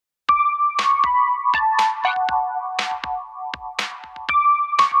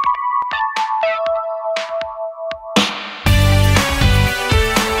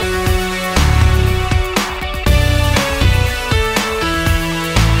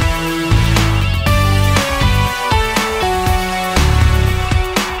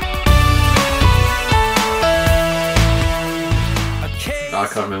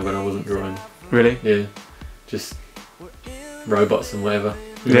Really? Yeah, just robots and whatever.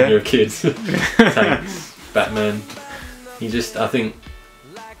 Yeah. When you're a kid, tanks, Batman. I think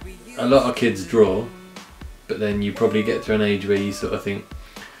a lot of kids draw, but then you probably get to an age where you sort of think,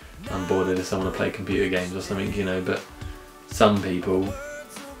 I'm bored of this, I want to play computer games or something, you know. But some people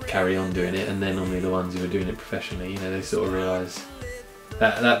carry on doing it, and they're normally the ones who are doing it professionally. You know, they sort of realise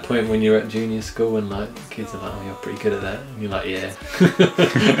that point when you're at junior school and like kids are like, oh, you're pretty good at that, and you're like, yeah.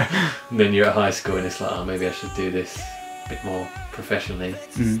 And then you're at high school and it's like, oh, maybe I should do this a bit more professionally.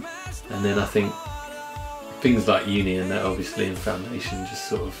 And then I think things like uni and that, obviously, and foundation just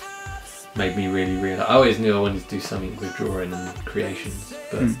sort of made me really realise. I always knew I wanted to do something with drawing and creations,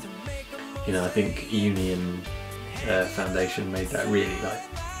 but you know, I think uni and foundation made that really like,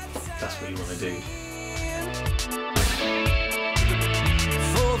 that's what you want to do.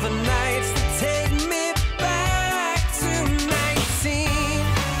 For the nights that take me back to 19.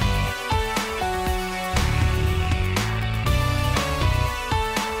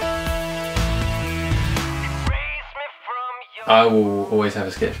 I will always have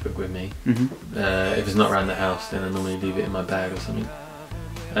a sketchbook with me. If it's not around the house, then I normally leave it in my bag or something.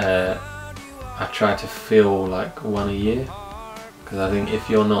 I try to fill like one a year, because I think if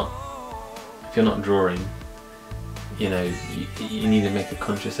you're not drawing, you know, you need to make a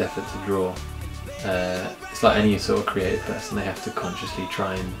conscious effort to draw. It's like any sort of creative person, they have to consciously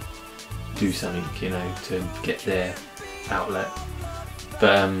try and do something, you know, to get their outlet.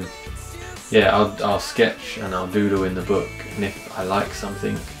 But yeah, I'll sketch and I'll doodle in the book, and if I like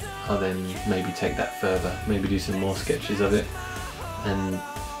something, I'll then maybe take that further, maybe do some more sketches of it. And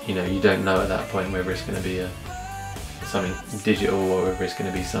you know, you don't know at that point whether it's going to be something digital or whether it's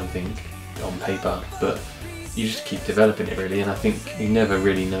going to be something on paper, but you just keep developing it really. And I think you never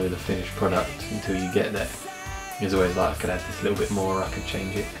really know the finished product until you get there. It's always like, I could add this a little bit more, or I could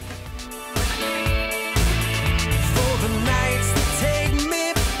change it. For the nights that take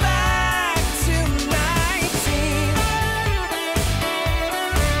me back to 19.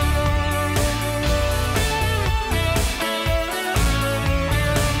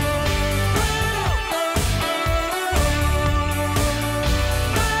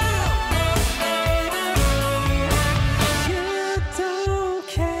 You don't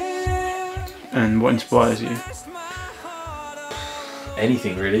care. And what inspires you?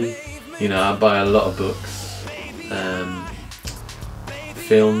 Anything really. You know, I buy a lot of books,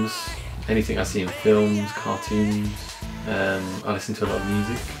 films, anything I see in films, cartoons. I listen to a lot of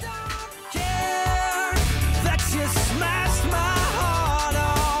music. Yeah, that you smashed my heart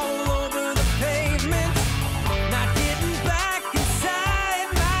all over the pavement. Not getting back inside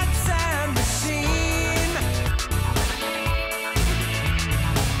my time machine.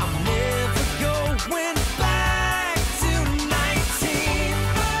 I'm never going back to 19.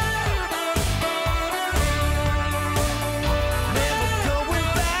 Never going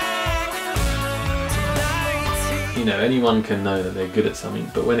back to 19. You know, anyone can know that they're good at something,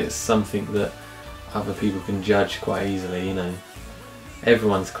 but when it's something that other people can judge quite easily, you know,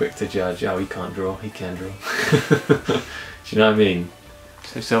 everyone's quick to judge, oh, he can't draw, he can draw. Do you know what I mean?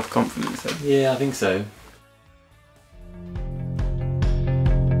 So self-confidence then? Yeah, I think so.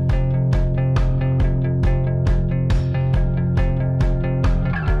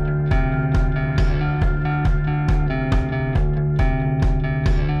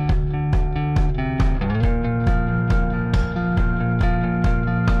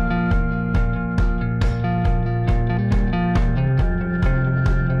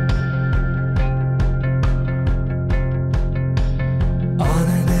 On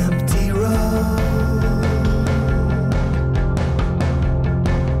an empty road.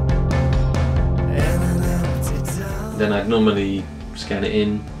 In an empty town. Then I'd normally scan it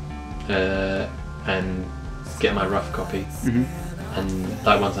in and get my rough copy, and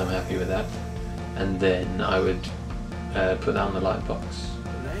like once I'm happy with that, and then I would put that on the light box,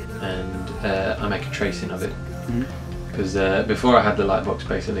 and I make a tracing of it, because before I had the light box,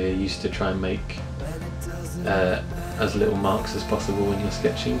 basically I used to try and make as little marks as possible when you're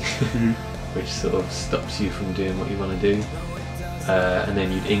sketching, which sort of stops you from doing what you want to do, and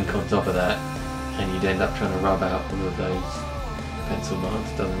then you'd ink on top of that, and you'd end up trying to rub out all of those pencil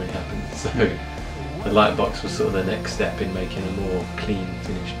marks. Doesn't really happen. So the light box was sort of the next step in making a more clean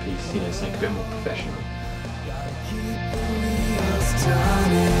finished piece, you know, something a bit more professional.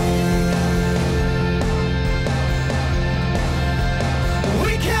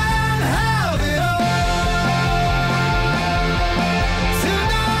 We can have it all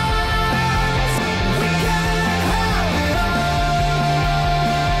tonight. We can have it all.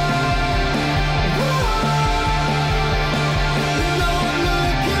 No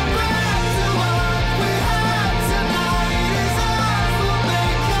looking back to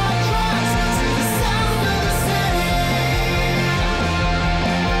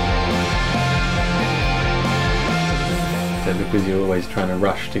because you're always trying to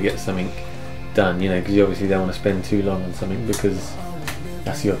rush to get something done, you know, because you obviously don't want to spend too long on something because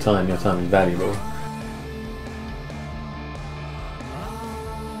that's your time is valuable.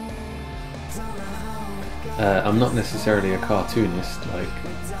 I'm not necessarily a cartoonist, like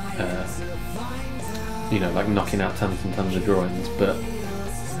you know, like knocking out tons and tons of drawings, but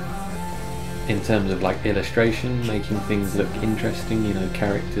in terms of like illustration, making things look interesting, you know,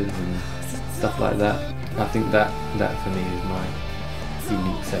 characters and stuff like that, I think that for me is my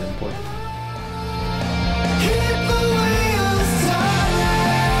unique selling point.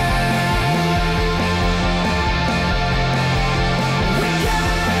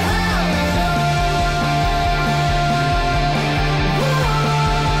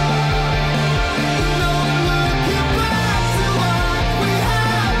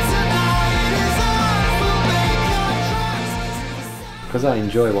 Because I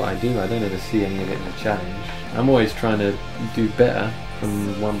enjoy what I do, I don't ever see any of it as a challenge. I'm always trying to do better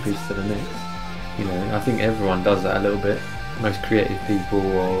from one piece to the next. You know, I think everyone does that a little bit. Most creative people,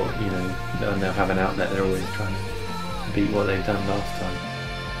 or you know, when they'll have an outlet, they're always trying to beat what they've done last time.